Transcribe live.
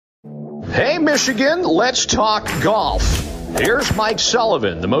Hey, Michigan, let's talk golf. Here's Mike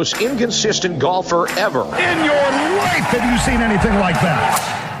Sullivan, the most inconsistent golfer ever. In your life, have you seen anything like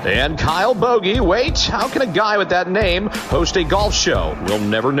that? And Kyle Bogey. Wait, how can a guy with that name host a golf show? We'll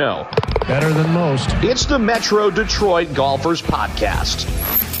never know. Better than most. It's the Metro Detroit Golfers Podcast.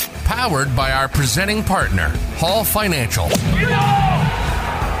 Powered by our presenting partner, Hall Financial.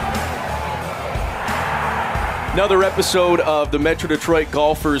 Another episode of the Metro Detroit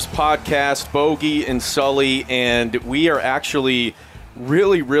Golfers Podcast, Bogey and Sully, and we are actually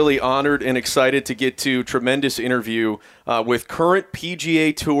really honored and excited to get to a tremendous interview with current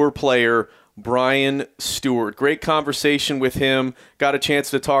PGA Tour player Brian Stuard. Great conversation with him. Got a chance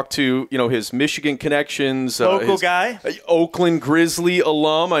to talk to his Michigan connections. Local guy. Oakland Grizzly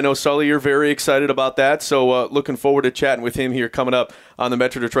alum. I know, Sully, you're very excited about that. So looking forward to chatting with him here coming up on the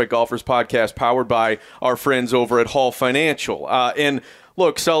Metro Detroit Golfers Podcast, powered by our friends over at Hall Financial. And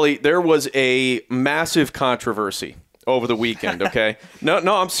look, Sully, there was a massive controversy over the weekend, okay? No,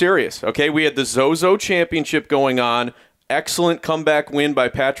 I'm serious, okay? We had the Zozo Championship going on. Excellent comeback win by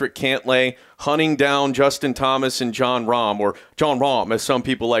Patrick Cantlay, hunting down Justin Thomas and Jon Rahm, or Jon Rahm, as some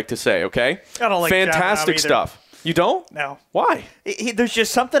people like to say, okay? I don't like fantastic Jon Rahm either. stuff. You don't? No. Why? There's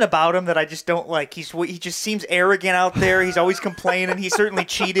just something about him that I just don't like. He just seems arrogant out there. He's always complaining. He certainly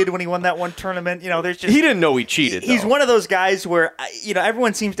cheated when he won that one tournament. There's just he didn't know he cheated. He's though. one of those guys where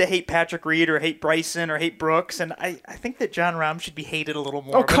everyone seems to hate Patrick Reed or hate Bryson or hate Brooks, and I think that Jon Rahm should be hated a little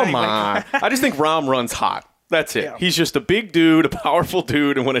more. Oh, come on. I just think Rahm runs hot. That's it. Yeah. He's just a big dude, a powerful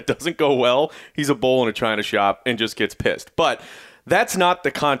dude, and when it doesn't go well, he's a bull in a china shop and just gets pissed. But that's not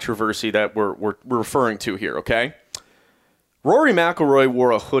the controversy that we're referring to here, okay? Rory McIlroy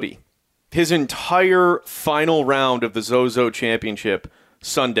wore a hoodie his entire final round of the Zozo Championship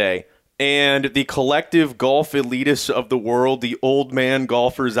Sunday, and the collective golf elitists of the world, the old man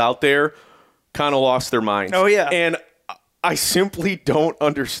golfers out there, kind of lost their minds. Oh, yeah. And I simply don't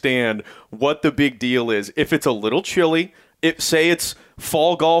understand what the big deal is. If it's a little chilly, say it's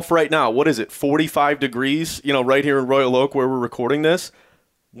fall golf right now. What is it, 45 degrees, right here in Royal Oak where we're recording this?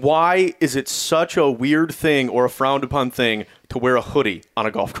 Why is it such a weird thing or a frowned upon thing to wear a hoodie on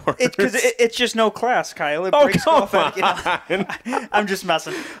a golf course? Because it's just no class, Kyle. It breaks golf etiquette. I'm just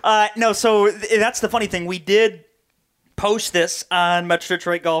messing. No, so that's the funny thing. We did post this on Metro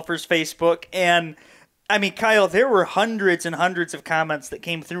Detroit Golfers Facebook, and I mean, Kyle, there were hundreds and hundreds of comments that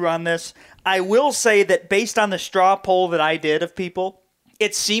came through on this. I will say that based on the straw poll that I did of people,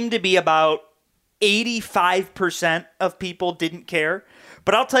 it seemed to be about 85% of people didn't care.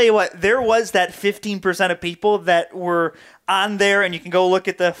 But I'll tell you what, there was that 15% of people that were on there, and you can go look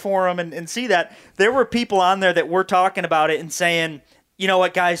at the forum and see that. There were people on there that were talking about it and saying, you know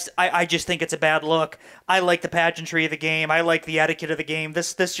what, guys, I just think it's a bad look. I like the pageantry of the game. I like the etiquette of the game.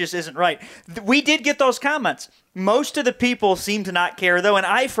 This just isn't right. We did get those comments. Most of the people seem to not care, though, and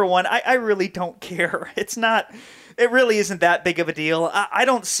I, for one, I really don't care. It really isn't that big of a deal. I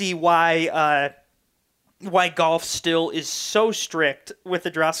don't see why golf still is so strict with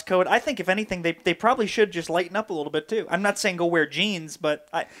the dress code. I think, if anything, they probably should just lighten up a little bit, too. I'm not saying go wear jeans, but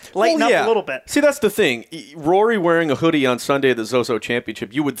lighten up a little bit. See, that's the thing. Rory wearing a hoodie on Sunday at the Zozo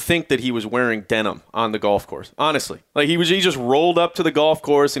Championship, you would think that he was wearing denim on the golf course, honestly. Like, he just rolled up to the golf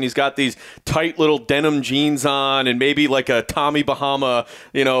course, and he's got these tight little denim jeans on and maybe like a Tommy Bahama,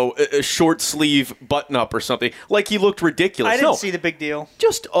 a short sleeve button-up or something. Like, he looked ridiculous. I didn't see the big deal.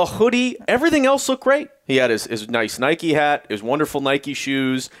 Just a hoodie. Everything else looked great. He had his nice Nike hat, his wonderful Nike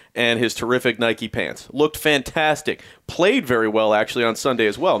shoes, and his terrific Nike pants. Looked fantastic. Played very well, actually, on Sunday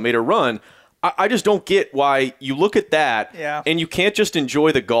as well. Made a run. I just don't get why you look at that and you can't just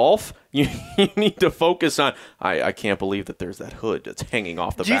enjoy the golf. You need to focus on, I can't believe that there's that hood that's hanging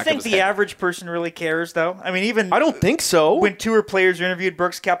off the back of his head. Do you think the average person really cares, though? I mean, I don't think so. When tour players were interviewed,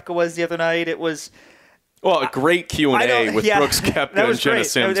 Brooks Koepka was the other night, it was... Well, a great Q&A with Brooks Koepka and Jenna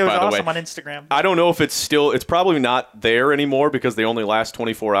Sims, by the way. It was awesome on Instagram. I don't know if it's probably not there anymore because they only last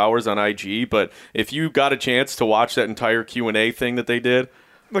 24 hours on IG, but if you got a chance to watch that entire Q&A thing that they did,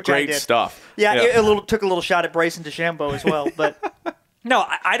 great stuff. Yeah, it took a little shot at Bryson DeChambeau as well, but... No,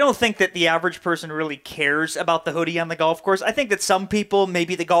 I don't think that the average person really cares about the hoodie on the golf course. I think that some people,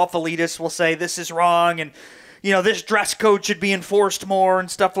 maybe the golf elitists, will say this is wrong and, this dress code should be enforced more and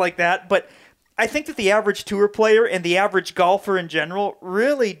stuff like that, but... I think that the average tour player and the average golfer in general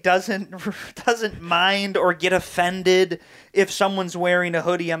really doesn't mind or get offended if someone's wearing a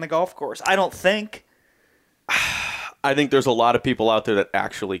hoodie on the golf course. I don't think. I think there's a lot of people out there that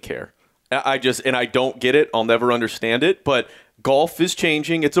actually care. I don't get it. I'll never understand it. But golf is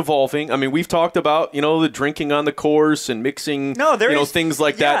changing. It's evolving. I mean, we've talked about, the drinking on the course and mixing, things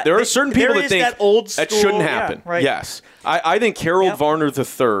like that. There are certain people that think that shouldn't happen. Yeah, right. Yes. I think Harold Varner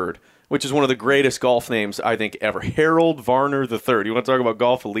III, which is one of the greatest golf names I think ever. Harold Varner III. You want to talk about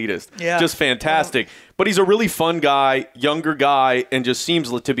golf elitist? Yeah. Just fantastic. Yeah. But he's a really fun guy, younger guy, and just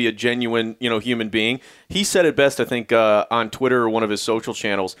seems to be a genuine, human being. He said it best, I think, on Twitter or one of his social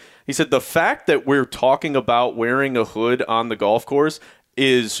channels. He said, the fact that we're talking about wearing a hood on the golf course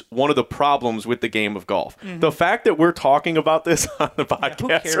is one of the problems with the game of golf. Mm-hmm. The fact that we're talking about this on the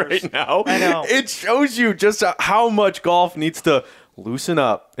podcast right now, I know. It shows you just how much golf needs to loosen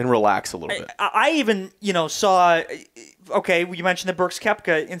up and relax a little bit. I even, saw, you mentioned the Brooks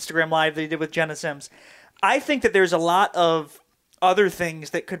Koepka Instagram Live that he did with Jenna Sims. I think that there's a lot of other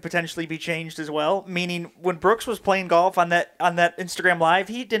things that could potentially be changed as well. Meaning, when Brooks was playing golf on that Instagram Live,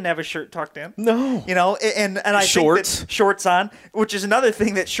 he didn't have his shirt tucked in. No, and I shorts. think that shorts on, which is another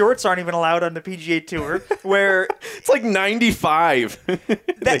thing that shorts aren't even allowed on the PGA Tour. Where it's like 95.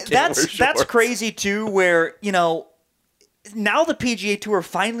 That's crazy too. Where now the PGA Tour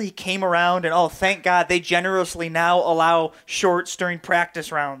finally came around, and thank God, they generously now allow shorts during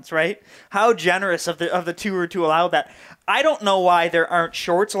practice rounds, right? How generous of the tour to allow that. I don't know why there aren't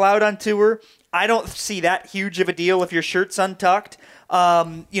shorts allowed on tour. I don't see that huge of a deal if your shirt's untucked,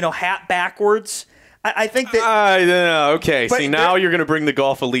 hat backwards. I think that... okay, see, now you're going to bring the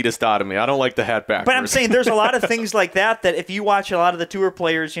golf elitist out of me. I don't like the hat backwards. But I'm saying there's a lot of things like that if you watch a lot of the tour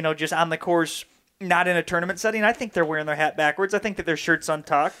players, just on the course, not in a tournament setting, I think they're wearing their hat backwards. I think that their shirt's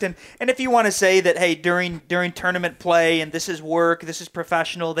untucked. And if you want to say that, hey, during tournament play and this is work, this is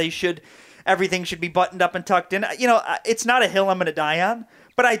professional, everything should be buttoned up and tucked in. It's not a hill I'm going to die on,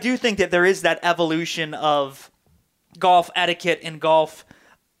 but I do think that there is that evolution of golf etiquette and golf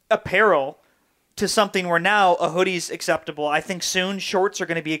apparel to something where now a hoodie's acceptable. I think soon shorts are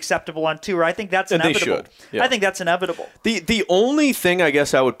going to be acceptable on tour. I think that's inevitable. And they should. Yeah. I think that's inevitable. The only thing I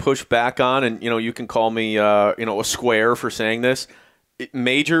guess I would push back on, and you can call me a square for saying this,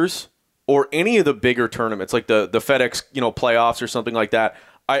 majors or any of the bigger tournaments like the FedEx playoffs or something like that.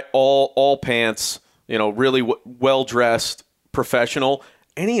 All pants, really well dressed, professional.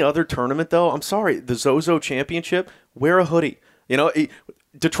 Any other tournament though, I'm sorry, the Zozo Championship, wear a hoodie.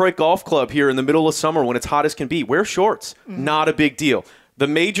 Detroit Golf Club here in the middle of summer when it's hot as can be, wear shorts. Not a big deal. The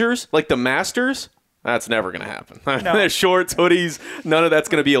majors, like the Masters, that's never going to happen. No. Shorts, hoodies, none of that's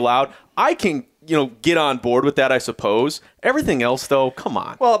going to be allowed. I can, get on board with that, I suppose. Everything else, though, come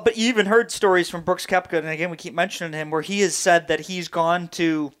on. Well, but you even heard stories from Brooks Koepka, and again, we keep mentioning him, where he has said that he's gone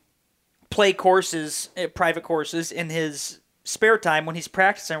to play courses, private courses, in his spare time when he's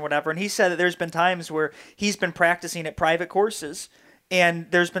practicing or whatever, and he said that there's been times where he's been practicing at private courses,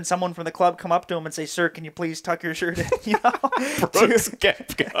 and there's been someone from the club come up to him and say, "Sir, can you please tuck your shirt in?" Brooks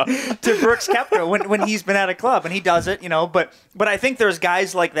Koepka. To Brooks Koepka when he's been at a club, and he does it, But I think there's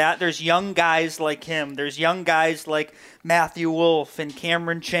guys like that. There's young guys like him. There's young guys like Matthew Wolff and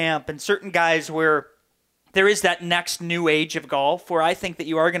Cameron Champ, and certain guys where there is that next new age of golf, where I think that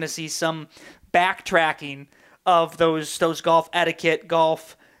you are going to see some backtracking of those golf etiquette,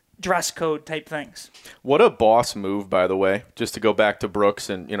 golf dress code type things. What a boss move, by the way, just to go back to Brooks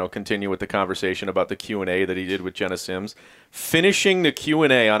and continue with the conversation about the Q&A that he did with Jenna Sims. Finishing the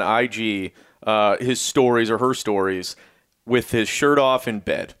Q&A on IG, his stories or her stories, with his shirt off in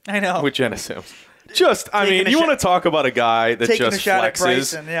bed. I know. With Jenna Sims. Just, you want to talk about a guy that just flexes. At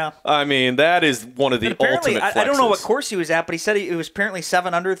Bryson, yeah. That is one of the ultimate flexes. I don't know what course he was at, but he said it was apparently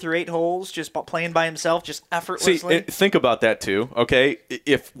 7 under through 8 holes, just playing by himself, just effortlessly. See, think about that too, okay?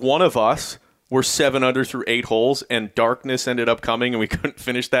 If one of us were 7 under through 8 holes and darkness ended up coming and we couldn't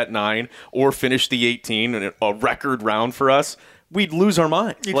finish that 9 or finish the 18, and a record round for us, we'd lose our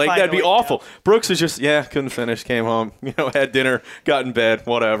mind. That'd be awful. Yeah. Brooks is just, couldn't finish, came home, had dinner, got in bed,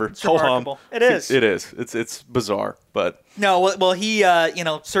 whatever. It's remarkable. It is. It is. It's bizarre, but no. Well, he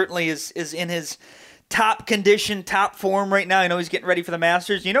certainly is in his top condition, top form right now. I know he's getting ready for the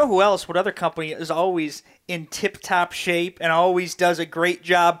Masters. You know who else? What other company is always in tip-top shape and always does a great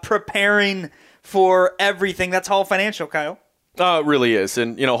job preparing for everything? That's Hall Financial, Kyle. It really is,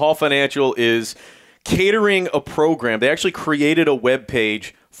 and Hall Financial is catering a program. They actually created a web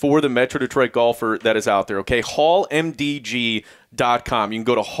page for the Metro Detroit golfer that is out there, okay? HallMDG.com. You can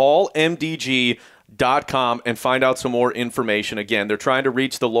go to HallMDG.com and find out some more information. Again, they're trying to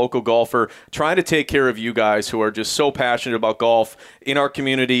reach the local golfer, trying to take care of you guys who are just so passionate about golf in our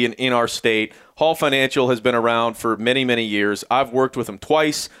community and in our state. Hall Financial has been around for many, many years. I've worked with them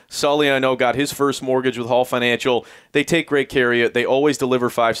twice. Sully, I know, got his first mortgage with Hall Financial. They take great care of you. They always deliver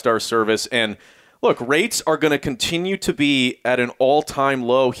 5-star service, and Look, rates are going to continue to be at an all-time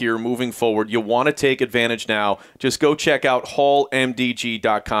low here moving forward. You want to take advantage now. Just go check out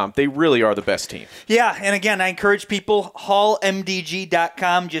hallmdg.com. They really are the best team. Yeah, and again, I encourage people,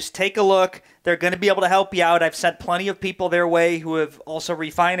 hallmdg.com. Just take a look. They're going to be able to help you out. I've sent plenty of people their way who have also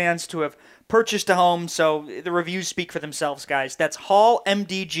refinanced, who have purchased a home. So the reviews speak for themselves, guys. That's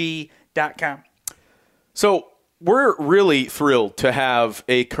hallmdg.com. So we're really thrilled to have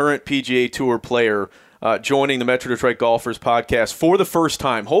a current PGA Tour player joining the Metro Detroit Golfers podcast for the first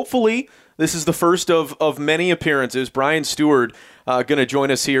time. Hopefully, this is the first of many appearances. Brian Stuard going to join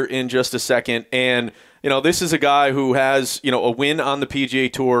us here in just a second. And, this is a guy who has, a win on the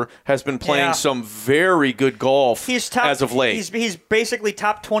PGA Tour, has been playing some very good golf as of late. He's basically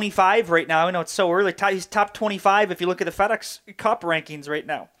top 25 right now. I know it's so early. He's top 25 if you look at the FedEx Cup rankings right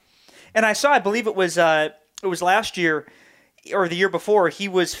now. And I believe it was last year or the year before, he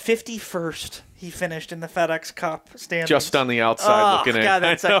was 51st. He finished in the FedEx Cup standings. Just on the outside looking in.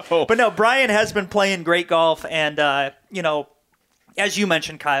 But no, Brian has been playing great golf. And, as you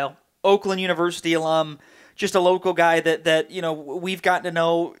mentioned, Kyle, Oakland University alum, just a local guy that we've gotten to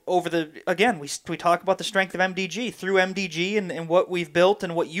know over we talk about the strength of MDG. Through MDG and what we've built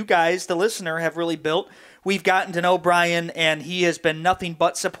and what you guys, the listener, have really built. We've gotten to know Brian, and he has been nothing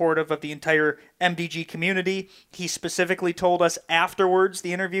but supportive of the entire MDG community. He specifically told us afterwards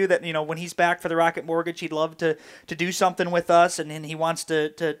the interview that, when he's back for the Rocket Mortgage, he'd love to do something with us, and he wants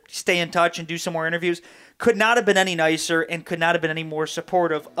to stay in touch and do some more interviews. Could not have been any nicer and could not have been any more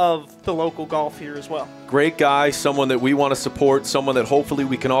supportive of the local golf here as well. Great guy, someone that we want to support, someone that hopefully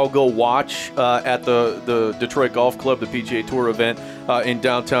we can all go watch at the Detroit Golf Club, the PGA Tour event in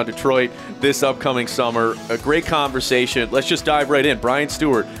downtown Detroit this upcoming summer. A great conversation. Let's just dive right in. Brian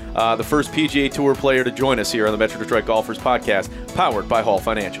Stuard, the first PGA Tour player to join us here on the Metro Detroit Golfers podcast, powered by Hall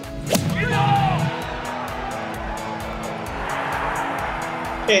Financial.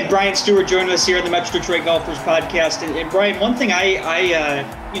 And Brian Stuard joining us here on the Metro Detroit Golfers podcast. And Brian, one thing I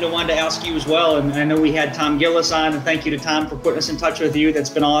wanted to ask you as well, and I know we had Tom Gillis on, and thank you to Tom for putting us in touch with you. That's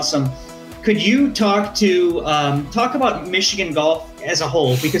been awesome. Could you talk about Michigan golf as a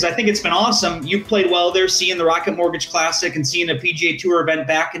whole? Because I think it's been awesome. You've played well there, seeing the Rocket Mortgage Classic and seeing a PGA Tour event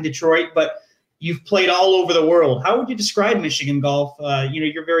back in Detroit, but you've played all over the world. How would you describe Michigan golf?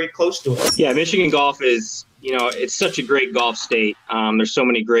 You're very close to it. Yeah, Michigan golf is, it's such a great golf state. There's so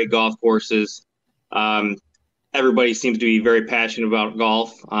many great golf courses. Everybody seems to be very passionate about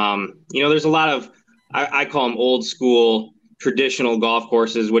golf. There's a lot of, I call them old school, traditional golf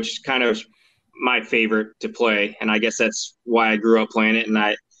courses, which is kind of my favorite to play. And I guess that's why I grew up playing it. And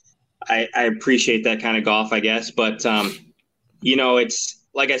I appreciate that kind of golf, I guess. But, it's,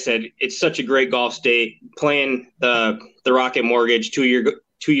 like I said, it's such a great golf state. Playing the Rocket Mortgage 2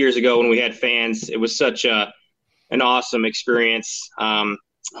 years ago when we had fans, it was such an awesome experience.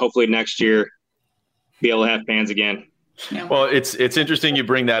 Hopefully next year be able to have fans again. Yeah. Well, it's interesting you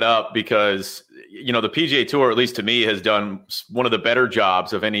bring that up because, the PGA Tour, at least to me, has done one of the better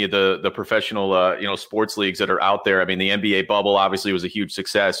jobs of any of the professional, sports leagues that are out there. I mean, the NBA bubble obviously was a huge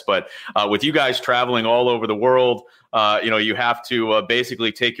success, but with you guys traveling all over the world, you have to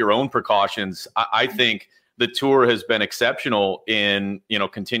basically take your own precautions. I think the tour has been exceptional in,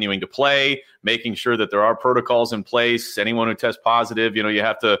 continuing to play, making sure that there are protocols in place. Anyone who tests positive, you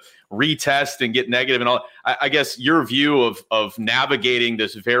have to retest and get negative and all. I guess your view of navigating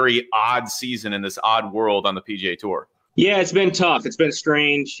this very odd season in this odd world on the PGA Tour. Yeah, it's been tough. It's been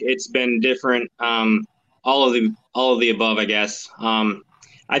strange. It's been different. All of the above, I guess.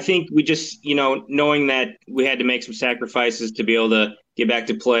 I think we just, knowing that we had to make some sacrifices to be able to get back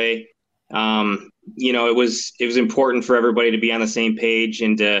to play. It was important for everybody to be on the same page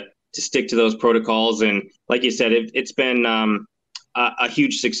and to stick to those protocols. And like you said, it's been a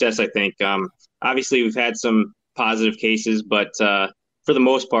huge success, I think. Obviously, we've had some positive cases, but for the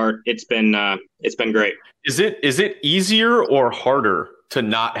most part, it's been great. Is it easier or harder to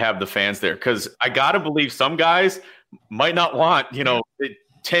not have the fans there? Because I got to believe some guys might not want,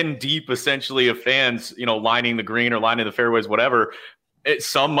 10 deep essentially of fans, lining the green or lining the fairways, whatever.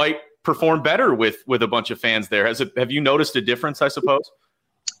 Some might perform better with a bunch of fans there. Have you noticed a difference, I suppose?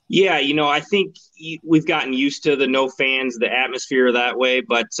 Yeah, I think we've gotten used to the no fans, the atmosphere that way.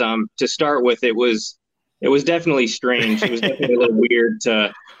 But to start with, it was definitely strange. It was definitely a little weird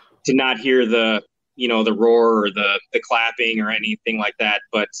to not hear the roar or the clapping or anything like that.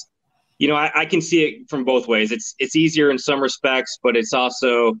 But I can see it from both ways. It's easier in some respects, but it's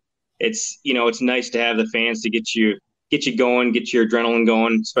also it's nice to have the fans to get you going, get your adrenaline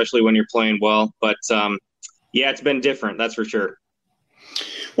going, especially when you're playing well. But it's been different, that's for sure.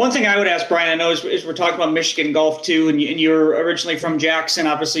 One thing I would ask, Brian, I know is we're talking about Michigan golf too, and you're originally from Jackson.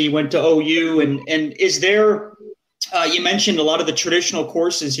 Obviously, you went to OU, and is there? You mentioned a lot of the traditional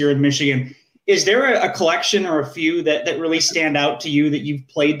courses here in Michigan. Is there a collection or a few that really stand out to you that you've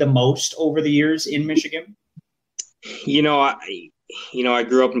played the most over the years in Michigan? I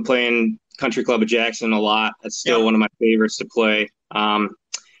grew up playing Country Club of Jackson a lot. That's still one of my favorites to play. I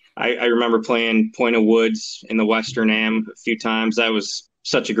remember playing Point of Woods in the Western Am a few times. That was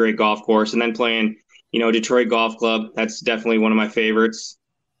such a great golf course. And then playing, Detroit Golf Club. That's definitely one of my favorites.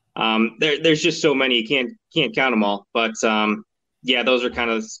 There's just so many. You can't count them all. But, those are kind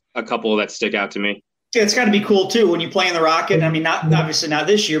of a couple that stick out to me. Yeah, it's got to be cool too when you play in the Rocket. I mean, obviously not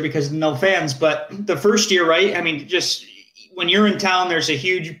this year because no fans, but the first year, right? I mean, just when you're in town, there's a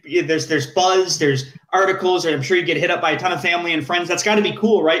huge there's buzz, there's articles, and I'm sure you get hit up by a ton of family and friends. That's got to be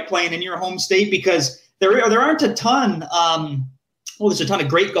cool, right? Playing in your home state because there aren't a ton. There's a ton of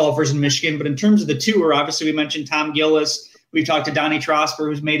great golfers in Michigan, but in terms of the tour, obviously we mentioned Tom Gillis. We've talked to Donnie Trosper,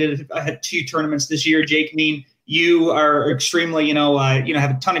 who's made it had 2 tournaments this year. Jake Neen, you are extremely,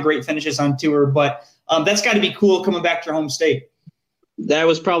 have a ton of great finishes on tour, but that's got to be cool coming back to your home state. That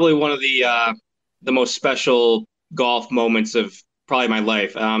was probably one of the most special golf moments of probably my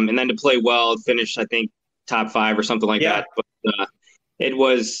life. And then to play well, finish, I think, top 5 or something like that. But it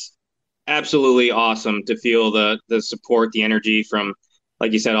was absolutely awesome to feel the support, the energy from,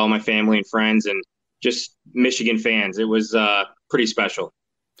 like you said, all my family and friends and just Michigan fans. It was pretty special.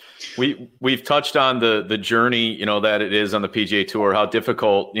 We've touched on the journey, that it is on the PGA Tour, how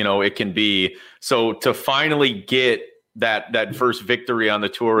difficult, it can be. So to finally get that first victory on the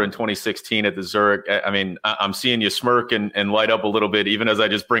tour in 2016 at the Zurich, I mean, I'm seeing you smirk and light up a little bit, even as I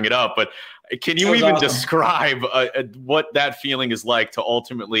just bring it up. But can you even describe what that feeling is like to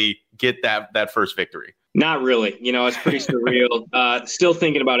ultimately get that first victory? Not really. It's pretty surreal. Still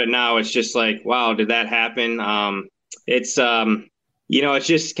thinking about it now. It's just like, wow, did that happen? It's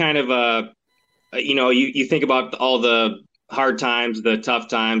just kind of you think about all the hard times, the tough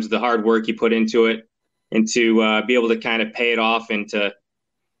times, the hard work you put into it, and to be able to kind of pay it off and to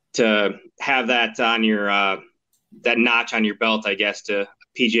have that on your that notch on your belt, I guess, to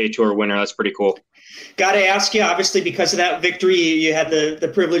PGA Tour winner. That's pretty cool. Got to ask you, obviously, because of that victory, you had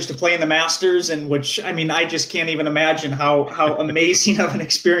the privilege to play in the Masters, and which, I mean, I just can't even imagine how amazing of an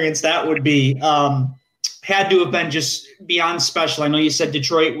experience that would be. Had to have been just beyond special. I know you said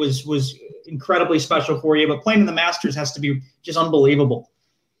Detroit was incredibly special for you, but playing in the Masters has to be just unbelievable.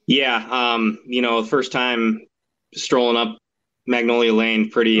 Yeah. The first time strolling up Magnolia Lane,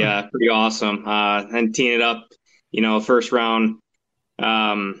 pretty awesome. And teeing it up, first round,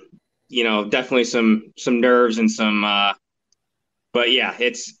 definitely some nerves and some, but yeah,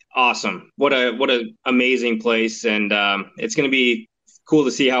 it's awesome. What a amazing place. And, it's going to be cool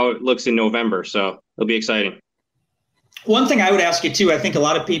to see how it looks in November. So it'll be exciting. One thing I would ask you too, I think a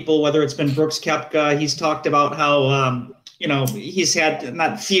lot of people, whether it's been Brooks Koepka, he's talked about how, he's had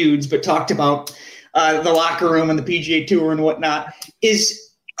not feuds, but talked about the locker room and the PGA Tour and whatnot.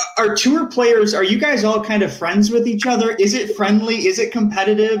 Are tour players, are you guys all kind of friends with each other? Is it friendly? Is it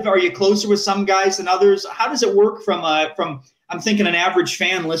competitive? Are you closer with some guys than others? How does it work from I'm thinking an average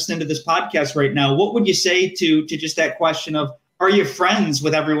fan listening to this podcast right now? What would you say to just that question of, are you friends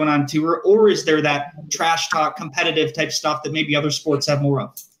with everyone on tour, or is there that trash talk, competitive type stuff that maybe other sports have more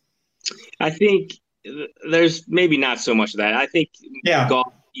of? I think there's maybe not so much of that. I think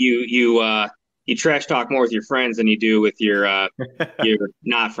golf, you trash talk more with your friends than you do with your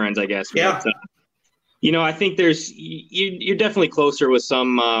not friends, I guess. Yeah. But, I think you're definitely closer with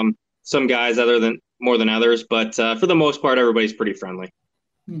some guys more than others, but for the most part, everybody's pretty friendly.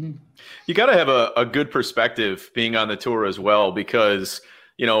 Mm-hmm. You got to have a good perspective being on the tour as well, because,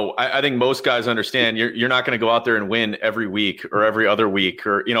 I think most guys understand you're not going to go out there and win every week or every other week,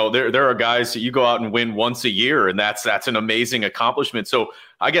 or, there are guys that you go out and win once a year, and that's an amazing accomplishment. So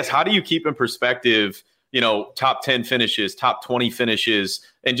I guess, how do you keep in perspective, top 10 finishes, top 20 finishes,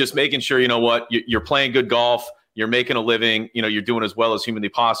 and just making sure, you're playing good golf, you're making a living, you're doing as well as humanly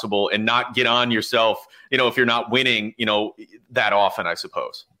possible, and not get on yourself, if you're not winning, that often, I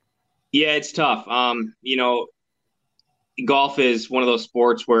suppose. Yeah, it's tough. Golf is one of those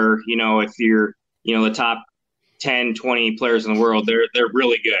sports where, if you're, the top 10, 20 players in the world, they're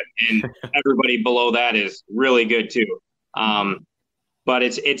really good. And everybody below that is really good too. But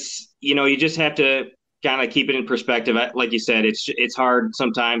it's, you just have to kind of keep it in perspective. Like you said, it's hard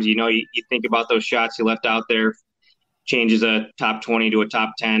sometimes, you think about those shots you left out there, changes a top 20 to a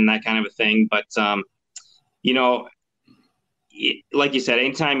top 10, that kind of a thing. But, like you said,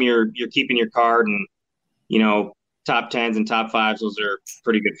 anytime you're keeping your card and, top 10s and top 5s, those are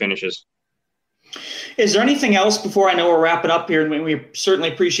pretty good finishes. Is there anything else before I know we're wrapping up here? And we certainly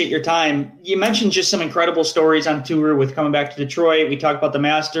appreciate your time. You mentioned just some incredible stories on tour with coming back to Detroit. We talked about the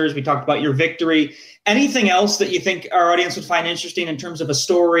Masters. We talked about your victory. Anything else that you think our audience would find interesting in terms of a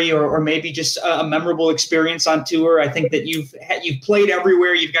story or maybe just a memorable experience on tour? I think that you've played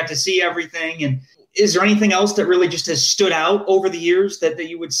everywhere. You've got to see everything. And is there anything else that really just has stood out over the years that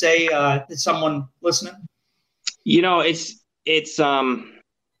you would say to someone listening? You know, it's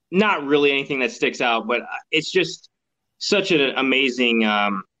not really anything that sticks out, but it's just such an amazing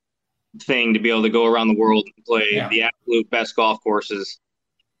thing to be able to go around the world and play the absolute best golf courses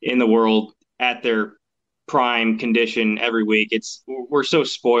in the world at their prime condition every week. We're so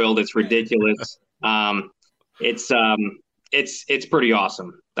spoiled. It's ridiculous. It's pretty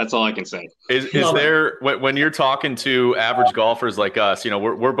awesome. That's all I can say. Is there, when you're talking to average golfers like us, you know,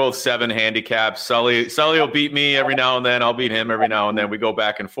 we're both 7 handicaps. Sully will beat me every now and then. I'll beat him every now and then. We go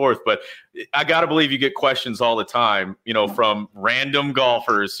back and forth. But I got to believe you get questions all the time, you know, from random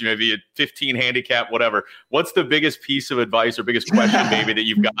golfers, you know, maybe a 15 handicap, whatever. What's the biggest piece of advice or biggest question maybe that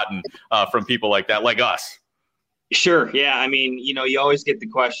you've gotten from people like that, like us? Sure. Yeah. I mean, you know, you always get the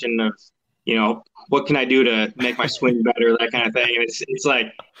question of, you know, what can I do to make my swing better, that kind of thing. And it's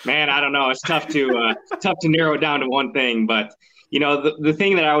like, man, I don't know. It's tough to narrow it down to one thing. But, you know, the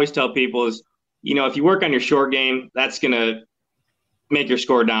thing that I always tell people is, you know, if you work on your short game, that's going to make your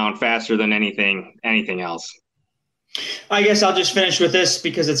score down faster than anything else. I guess I'll just finish with this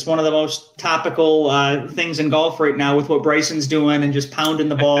because it's one of the most topical things in golf right now with what Bryson's doing and just pounding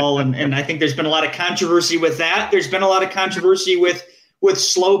the ball. And I think there's been a lot of controversy with that. There's been a lot of controversy with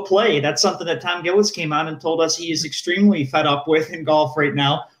slow play. That's something that Tom Gillis came on and told us he is extremely fed up with in golf right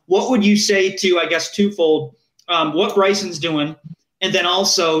now. What would you say to, I guess, twofold, what Bryson's doing, and then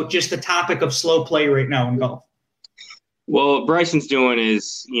also just the topic of slow play right now in golf? Well, what Bryson's doing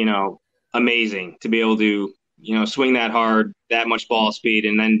is, you know, amazing to be able to, you know, swing that hard, that much ball speed,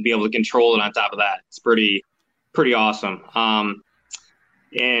 and then be able to control it on top of that. It's pretty awesome.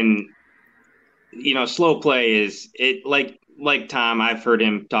 And, you know, slow play is it like Tom, I've heard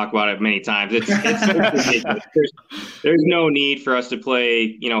him talk about it many times. It's ridiculous. There's no need for us to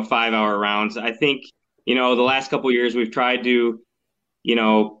play, you know, 5-hour rounds. I think, you know, the last couple of years we've tried to, you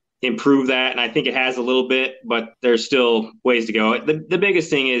know, improve that, and I think it has a little bit, but there's still ways to go. The biggest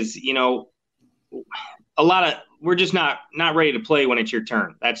thing is, you know, we're just not ready to play when it's your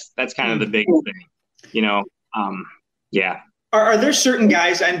turn. That's kind of the biggest thing, you know. Yeah. Are there certain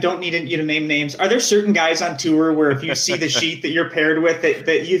guys, and don't need you to name names, are there certain guys on tour where if you see the sheet that you're paired with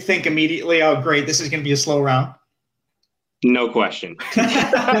that you think immediately, oh, great, this is going to be a slow round? No question. All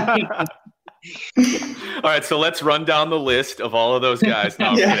right, so let's run down the list of all of those guys. No,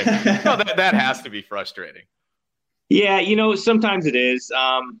 I'm kidding. No, that has to be frustrating. Yeah, you know, sometimes it is,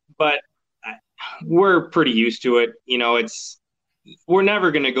 but we're pretty used to it. You know, we're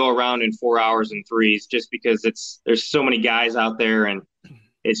never going to go around in 4 hours and threes just because there's so many guys out there, and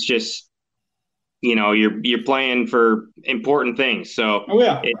it's just, you know, you're playing for important things. So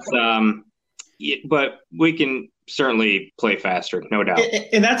but we can certainly play faster, no doubt.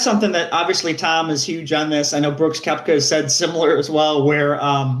 And that's something that obviously Tom is huge on this. I know Brooks Koepka has said similar as well, where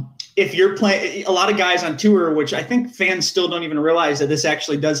if you're playing a lot of guys on tour, which I think fans still don't even realize that this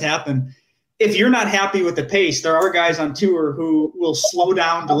actually does happen. If you're not happy with the pace, there are guys on tour who will slow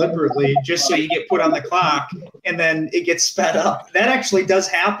down deliberately just so you get put on the clock and then it gets sped up. That actually does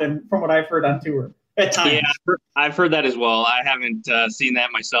happen from what I've heard on tour at times. Yeah, I've heard that as well. I haven't seen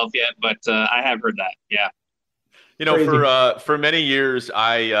that myself yet, but I have heard that. Yeah. You know, for many years,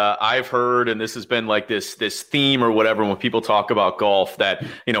 I've heard, and this has been like this theme or whatever, when people talk about golf, that,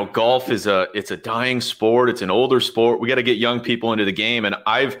 you know, golf it's a dying sport. It's an older sport. We got to get young people into the game. And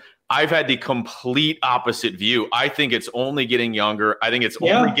I've had the complete opposite view. I think it's only getting younger. I think it's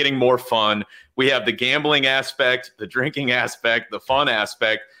only getting more fun. We have the gambling aspect, the drinking aspect, the fun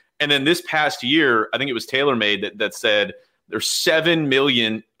aspect. And then this past year, I think it was TaylorMade that said there's 7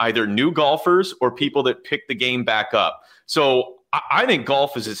 million either new golfers or people that pick the game back up. So I think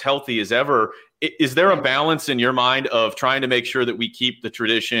golf is as healthy as ever. Is there a balance in your mind of trying to make sure that we keep the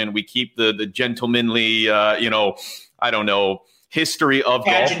tradition, we keep the gentlemanly, history of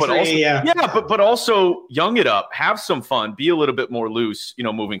golf, but also, but also young it up, have some fun, be a little bit more loose, you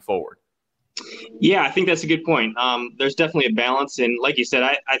know, moving forward? Yeah, I think that's a good point. There's definitely a balance. And like you said,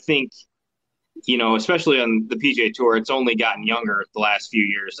 I think, you know, especially on the PGA Tour, it's only gotten younger the last few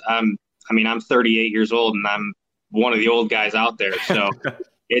years. I'm 38 years old and I'm one of the old guys out there. So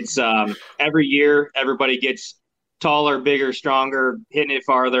it's every year, everybody gets taller, bigger, stronger, hitting it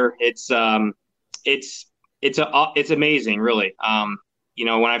farther. It's it's amazing, really. When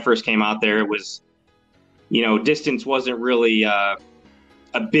I first came out there, it was, distance wasn't really a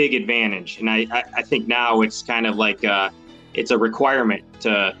big advantage, and I think now it's kind of like it's a requirement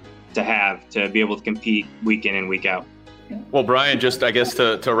to have to be able to compete week in and week out. Well, Brian, just I guess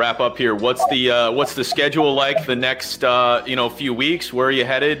to wrap up here, what's the schedule like the next few weeks? Where are you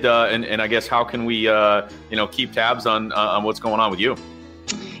headed? And I guess how can we keep tabs on what's going on with you?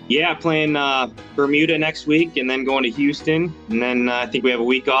 Yeah, playing Bermuda next week, and then going to Houston, and then I think we have a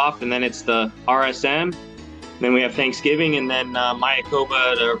week off, and then it's the RSM. Then we have Thanksgiving, and then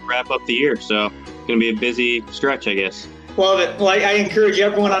Mayakoba to wrap up the year. So it's going to be a busy stretch, I guess. Love it. Well, I encourage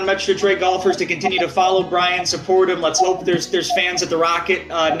everyone on Metro Detroit Golfers to continue to follow Brian, support him. Let's hope there's fans at the Rocket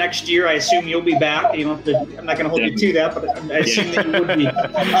next year. I assume you'll be back. I'm not going to hold you to that, but I assume that you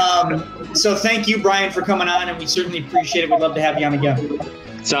would be. So thank you, Brian, for coming on, and we certainly appreciate it. We'd love to have you on again.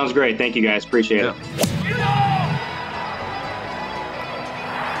 Sounds great. Thank you, guys. Appreciate it.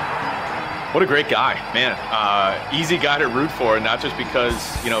 What a great guy, man. Easy guy to root for, and not just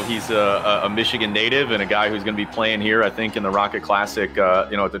because, he's a Michigan native and a guy who's going to be playing here, I think, in the Rocket Classic, at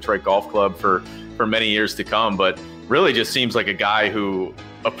Detroit Golf Club for many years to come, but really just seems like a guy who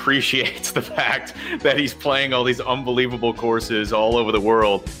appreciates the fact that he's playing all these unbelievable courses all over the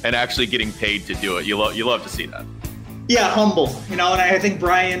world and actually getting paid to do it. You love to see that. Yeah, humble, and I think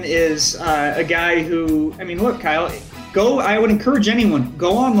Brian is a guy who, look, Kyle, I would encourage anyone,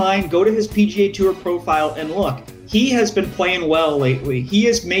 go online, go to his PGA Tour profile and look. He has been playing well lately. He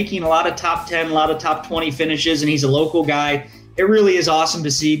is making a lot of top 10, a lot of top 20 finishes, and he's a local guy. It really is awesome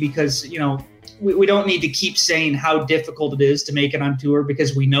to see because, we don't need to keep saying how difficult it is to make it on tour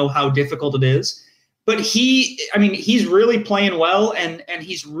because we know how difficult it is. But he's really playing well, and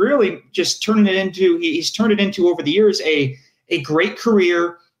he's really just turned it into over the years a great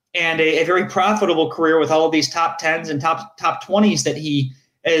career and a very profitable career with all of these top 10s and top 20s that he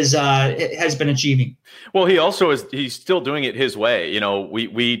has been achieving. Well, he's still doing it his way.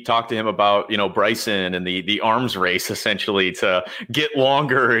 We talked to him about, Bryson and the arms race essentially to get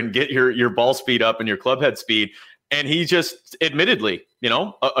longer and get your ball speed up and your club head speed. And he just admittedly,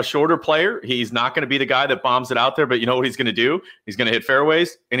 a shorter player, he's not going to be the guy that bombs it out there, but you know what he's going to do? He's going to hit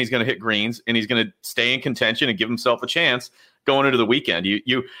fairways and he's going to hit greens and he's going to stay in contention and give himself a chance going into the weekend.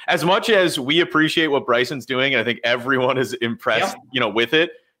 You as much as we appreciate what Bryson's doing, and I think everyone is impressed, with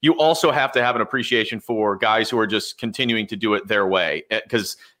it, you also have to have an appreciation for guys who are just continuing to do it their way,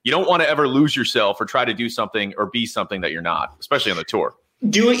 because you don't want to ever lose yourself or try to do something or be something that you're not, especially on the tour.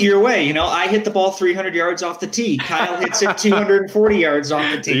 Do it your way. I hit the ball 300 yards off the tee. Kyle hits it 240 yards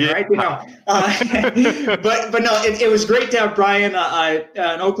off the tee, right? But no, it was great to have Brian,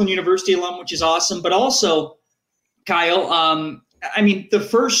 an Oakland University alum, which is awesome. But also, Kyle, the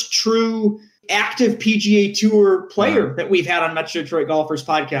first true active PGA Tour player that we've had on Metro Detroit Golfers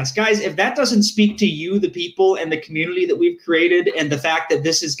podcast. Guys, if that doesn't speak to you, the people, and the community that we've created, and the fact that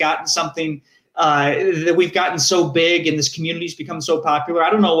this has gotten something that we've gotten so big and this community's become so popular, I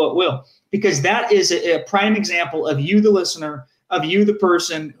don't know what will, because that is a prime example of you, the listener, of you, the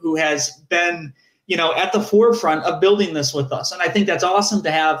person who has been, at the forefront of building this with us. And I think that's awesome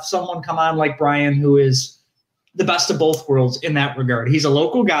to have someone come on like Brian, who is the best of both worlds in that regard. He's a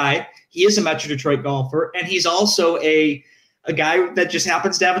local guy. He is a Metro Detroit golfer, and he's also a guy that just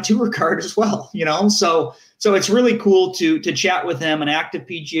happens to have a tour card as well, So it's really cool to chat with him, an active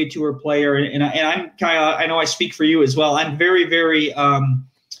PGA Tour player. And I'm Kyle, I know I speak for you as well. I'm very, very,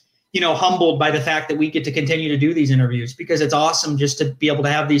 humbled by the fact that we get to continue to do these interviews, because it's awesome just to be able to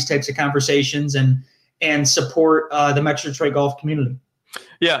have these types of conversations and support the Metro Detroit golf community.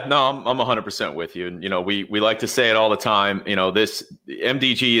 Yeah, no, I'm 100% with you. And, we like to say it all the time. This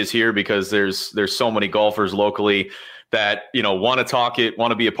MDG is here because there's so many golfers locally that, want to talk it,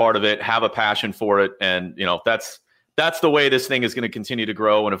 want to be a part of it, have a passion for it. And, that's the way this thing is going to continue to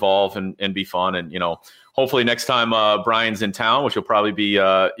grow and evolve and be fun. And, hopefully next time Brian's in town, which will probably be,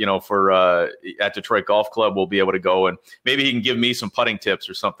 for at Detroit Golf Club, we'll be able to go and maybe he can give me some putting tips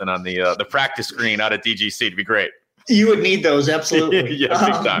or something on the practice screen out at DGC. It'd be great. You would need those, absolutely. Yeah,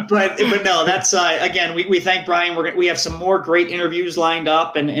 big time. But no, that's again, we thank Brian. We have some more great interviews lined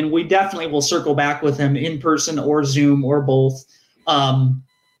up, and we definitely will circle back with him in person or Zoom or both. And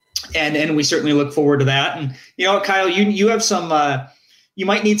we certainly look forward to that. And Kyle, you have some. You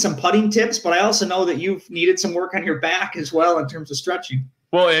might need some putting tips, but I also know that you've needed some work on your back as well in terms of stretching.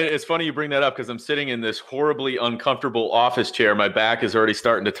 Well, it's funny you bring that up because I'm sitting in this horribly uncomfortable office chair. My back is already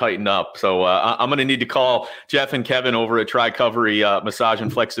starting to tighten up. So I'm going to need to call Jeff and Kevin over at Tri-Covery Massage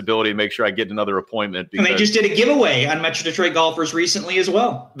and Flexibility and make sure I get another appointment. And they just did a giveaway on Metro Detroit Golfers recently as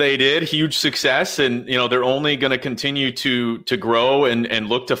well. They did. Huge success. And, they're only going to continue to grow and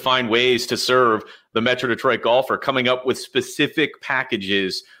look to find ways to serve the Metro Detroit golfer, coming up with specific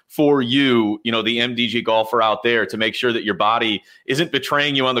packages for you, the MDG golfer out there to make sure that your body isn't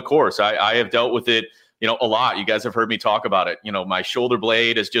betraying you on the course. I have dealt with it, a lot. You guys have heard me talk about it. My shoulder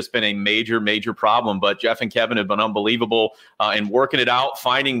blade has just been a major, major problem, but Jeff and Kevin have been unbelievable in working it out,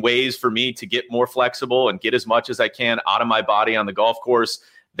 finding ways for me to get more flexible and get as much as I can out of my body on the golf course.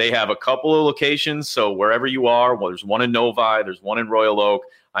 They have a couple of locations. So wherever you are, there's one in Novi, there's one in Royal Oak.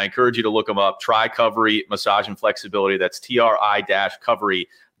 I encourage you to look them up. Tri-Covery Massage and Flexibility. That's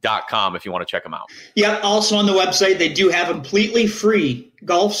TRI-Covery.com if you want to check them out. Yeah. Also on the website, they do have a completely free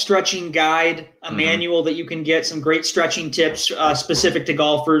golf stretching guide, a manual that you can get, some great stretching tips specific to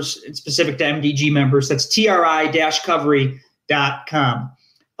golfers and specific to MDG members. That's TRI-Covery.com.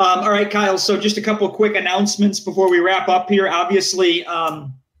 All right, Kyle. So just a couple of quick announcements before we wrap up here. Obviously,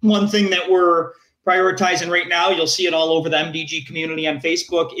 one thing that we're prioritizing right now, you'll see it all over the MDG community on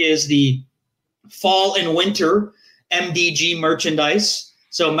Facebook, is the fall and winter MDG merchandise.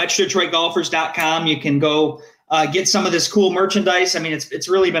 So MetroDetroitGolfers.com, you can go get some of this cool merchandise. I mean, it's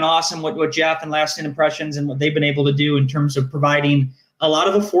really been awesome what Jeff and Last In Impressions and what they've been able to do in terms of providing a lot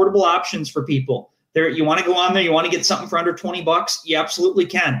of affordable options for people. You want to go on there, you want to get something for under $20, you absolutely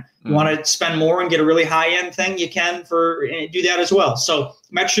can. You want to spend more and get a really high-end thing, you can do that as well. So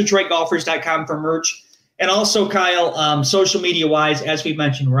MetroDetroitGolfers.com for merch. And also, Kyle, social media-wise, as we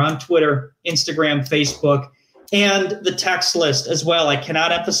mentioned, we're on Twitter, Instagram, Facebook, and the text list as well. I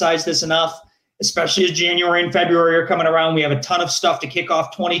cannot emphasize this enough, especially as January and February are coming around. We have a ton of stuff to kick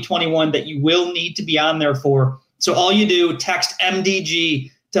off 2021 that you will need to be on there for. So all you do, text MDG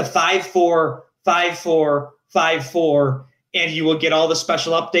to 545454, and you will get all the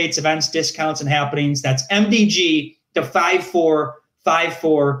special updates, events, discounts, and happenings. That's MDG to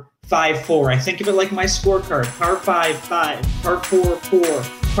 545454. I think of it like my scorecard: par 5, par 4, 4,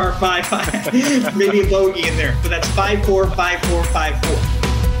 par 5, 5. Maybe a bogey in there, but that's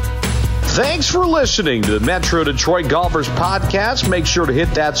 545454. Thanks for listening to the Metro Detroit Golfers Podcast. Make sure to hit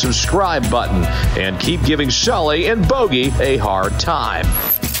that subscribe button and keep giving Sully and Bogey a hard time.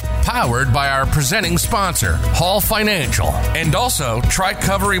 Powered by our presenting sponsor, Hall Financial, and also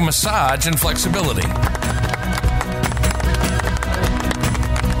Tri-Covery Massage and Flexibility.